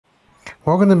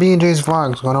Welcome to B&J's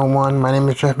Vlogs 101. My name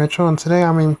is Jeff Mitchell, and today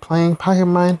I'm playing Pocket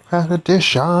Minecraft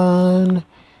Edition.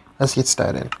 Let's get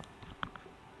started.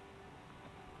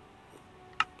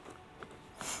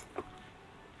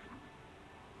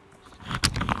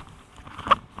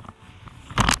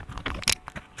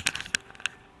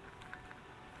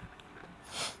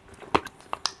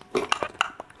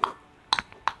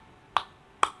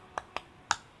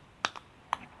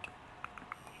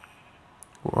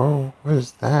 Whoa, what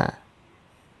is that?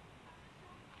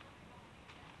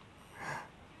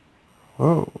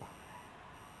 Whoa.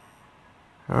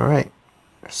 Alright,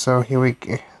 so here we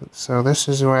go. So this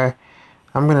is where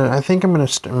I think I'm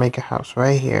gonna make a house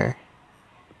right here.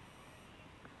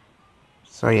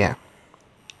 So yeah.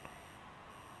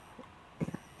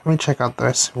 Let me check out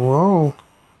this. Whoa,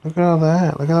 look at all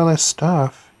that. Look at all this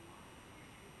stuff.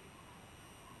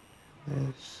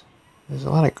 There's a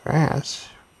lot of grass.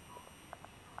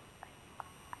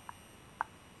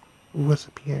 Ooh, what's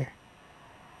up here?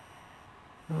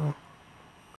 Oh.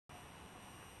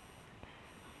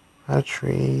 A lot of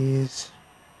trees.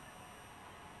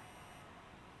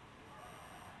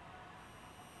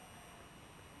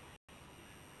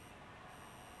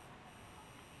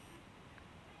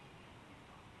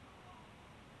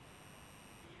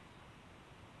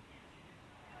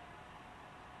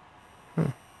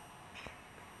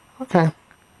 Okay.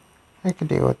 I could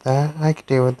deal with that. I could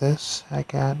deal with this.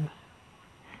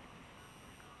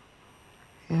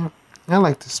 Yeah, I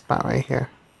like this spot right here.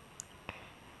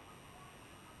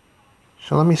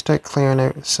 So let me start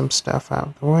clearing some stuff out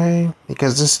of the way,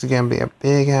 because this is going to be a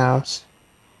big house.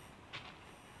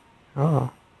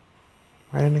 Oh,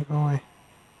 why didn't it go away?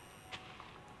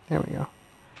 There we go.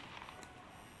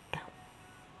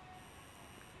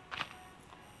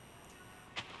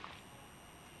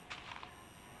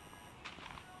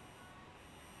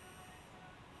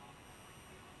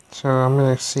 So I'm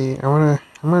gonna see. I'm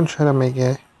gonna try to make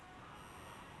it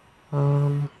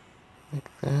like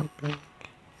that big.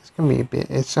 It's gonna be a bit.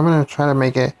 I'm gonna try to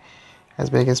make it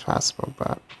as big as possible,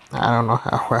 but I don't know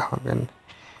how well I'm gonna.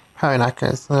 Probably not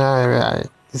gonna.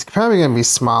 It's probably gonna be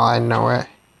small. I know it.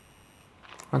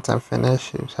 Once I'm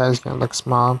finished, it's probably gonna look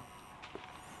small.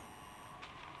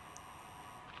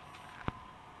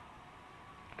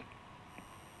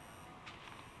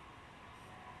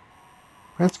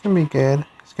 But it's gonna be good.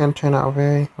 It's gonna turn out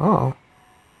very. Oh.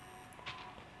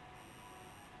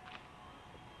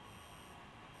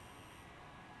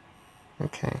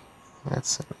 Okay,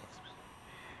 that's it.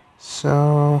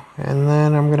 So, and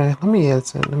then let me add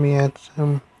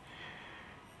some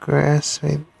grass.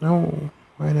 Wait, no,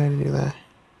 why did I do that?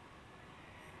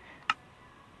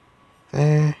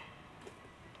 There.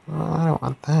 Well, I don't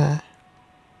want that.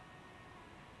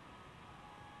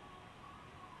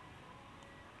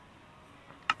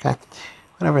 Okay,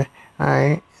 whatever.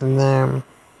 Alright, and then,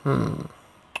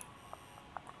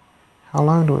 how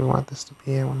long do we want this to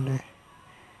be, I wonder?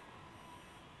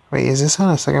 Wait, is this on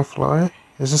the second floor?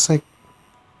 Is this like...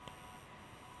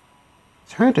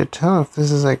 It's hard to tell if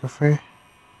this is like a free...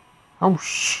 Oh,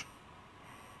 shh.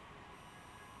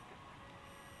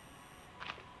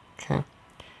 Okay.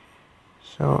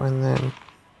 So, and then...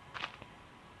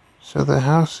 So the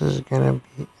house is gonna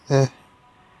be the...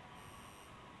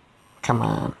 Come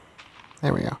on.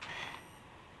 There we go.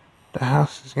 The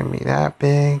house is gonna be that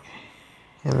big.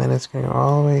 And then it's gonna go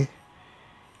all the way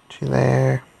to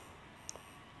there.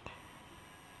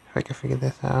 If I can figure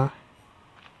this out.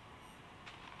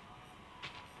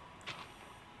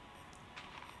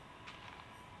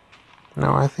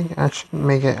 No, I think I should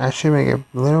make it a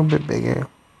little bit bigger.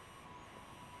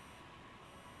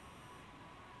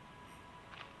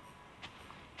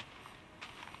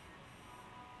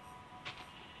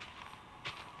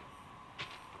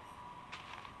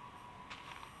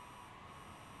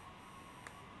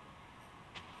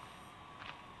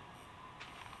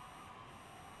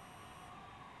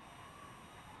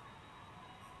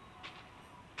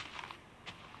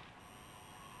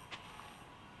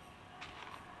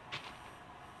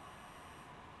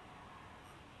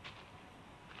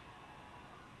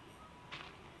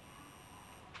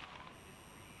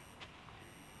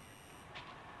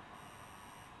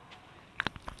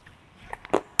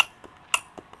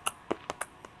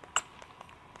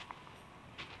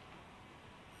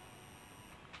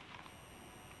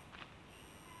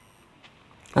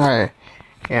 Alright,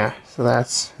 yeah, so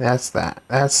that's that.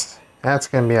 That's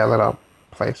gonna be a little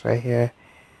place right here.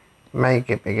 Might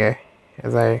get bigger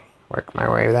as I work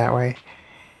my way that way.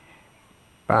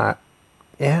 But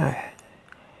yeah,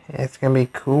 it's gonna be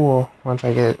cool once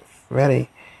I get it ready.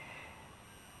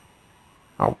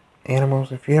 Oh,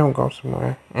 animals, if you don't go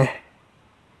somewhere.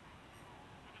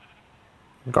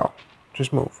 Go.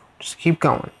 Just move. Just keep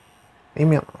going. Leave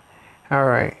me alone.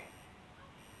 Alright.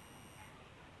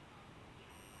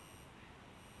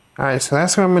 Alright, so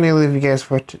that's what I'm going to leave you guys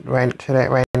for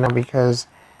right now, because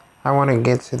I want to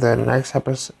get to the next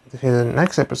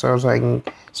episode, so I can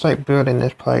start building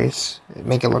this place,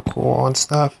 make it look cool and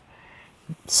stuff.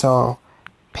 So,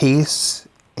 peace,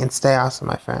 and stay awesome,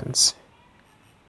 my friends.